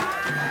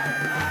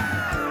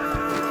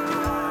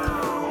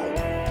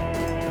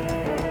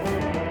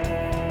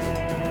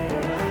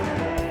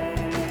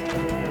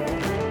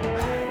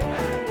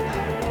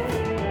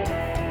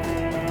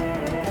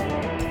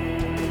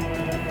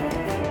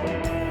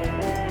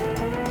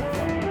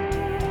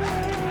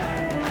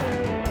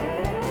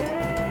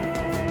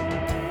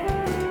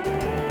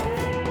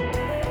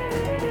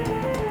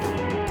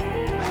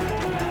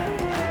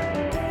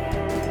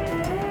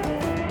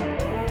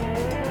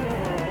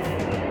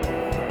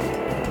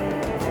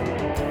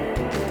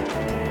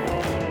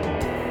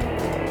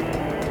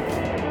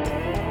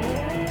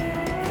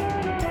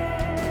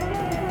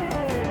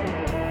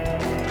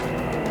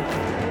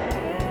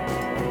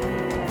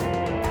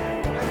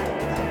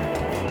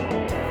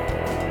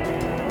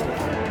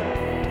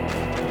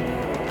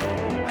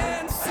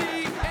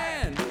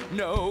 NCN,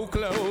 no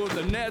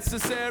clothing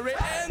necessary.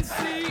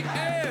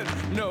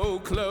 NCN, no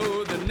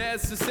clothing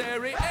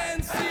necessary.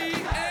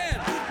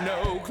 NCN,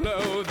 no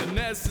clothing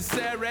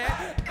necessary.